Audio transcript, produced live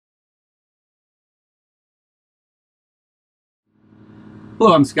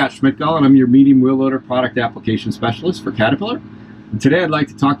Hello, I'm Scott Schmidtgall, and I'm your medium wheel loader product application specialist for Caterpillar. And today I'd like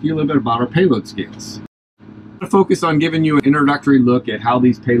to talk to you a little bit about our payload scales. I'm going to focus on giving you an introductory look at how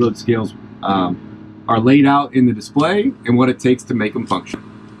these payload scales are laid out in the display and what it takes to make them function.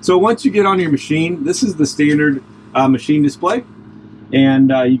 So once you get on your machine, this is the standard machine display, and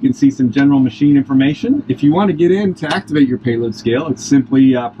you can see some general machine information. If you want to get in to activate your payload scale, it's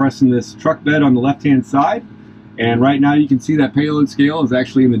simply pressing this truck bed on the left-hand side. And right now you can see that payload scale is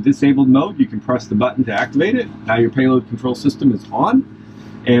actually in the disabled mode. You can press the button to activate it. Now your payload control system is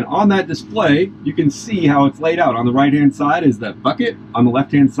on. And on that display, you can see how it's laid out. On the right-hand side is that bucket. On the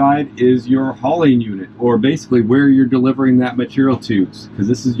left-hand side is your hauling unit, or basically where you're delivering that material to, because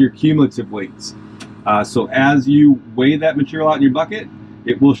this is your cumulative weights. So as you weigh that material out in your bucket,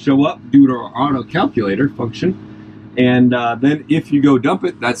 it will show up due to our auto calculator function. And then if you go dump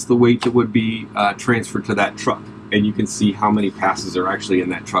it, that's the weight that would be transferred to that truck. And you can see how many passes are actually in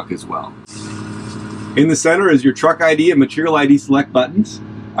that truck as well. In the center is your truck ID and material ID select buttons.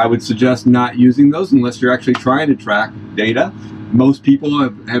 I would suggest not using those unless you're actually trying to track data. Most people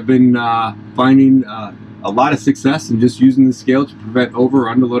have been finding a lot of success in just using the scale to prevent over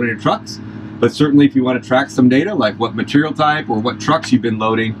or underloading your trucks. But certainly if you want to track some data, like what material type or what trucks you've been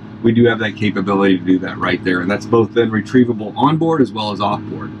loading, we do have that capability to do that right there. And that's both then retrievable onboard as well as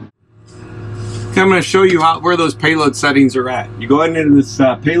offboard. Okay, I'm going to show you where those payload settings are at. You go ahead into this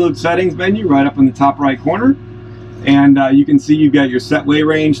payload settings menu right up in the top right corner. And you can see you've got your set weigh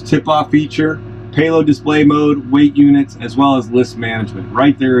range, tip-off feature, payload display mode, weight units, as well as list management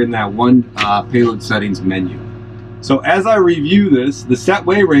right there in that one payload settings menu. So as I review this, the set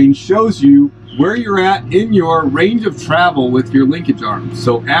weigh range shows you where you're at in your range of travel with your linkage arms.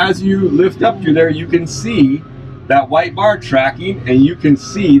 So as you lift up through there, you can see that white bar tracking, and you can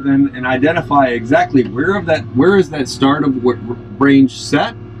see then and identify exactly where is that start of range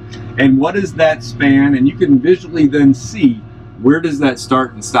set and what is that span, and you can visually then see where does that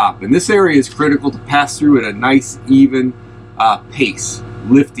start and stop. And this area is critical to pass through at a nice even pace,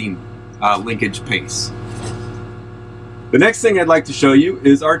 lifting linkage pace. The next thing I'd like to show you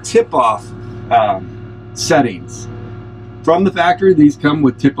is our tip-off settings. From the factory, these come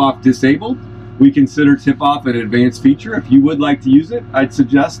with tip-off disabled. We consider tip-off an advanced feature. If you would like to use it, I'd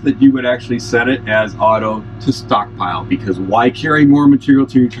suggest that you would actually set it as auto to stockpile, because why carry more material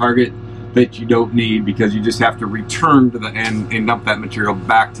to your target that you don't need, because you just have to return to the end and dump that material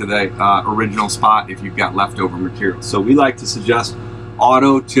back to the original spot if you've got leftover material. So we like to suggest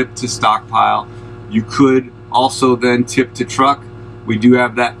auto tip to stockpile. You could also then tip to truck. We do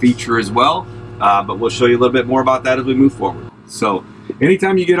have that feature as well, but we'll show you a little bit more about that as we move forward. So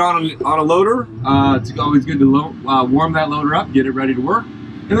anytime you get on a loader, it's always good to warm that loader up, get it ready to work.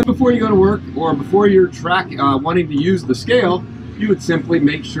 And then before you go to work, or before you're wanting to use the scale, you would simply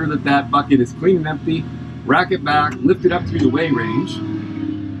make sure that that bucket is clean and empty, rack it back, lift it up through the weigh range,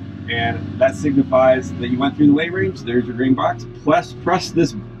 and that signifies that you went through the weigh range. There's your green box. Press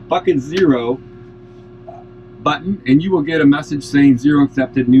this bucket 0 button, and you will get a message saying 0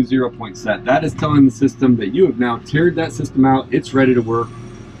 accepted, new 0 point set. That is telling the system that you have now tiered that system out, it's ready to work,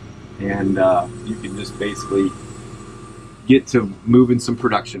 and you can just basically get to moving some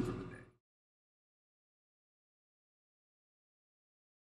production from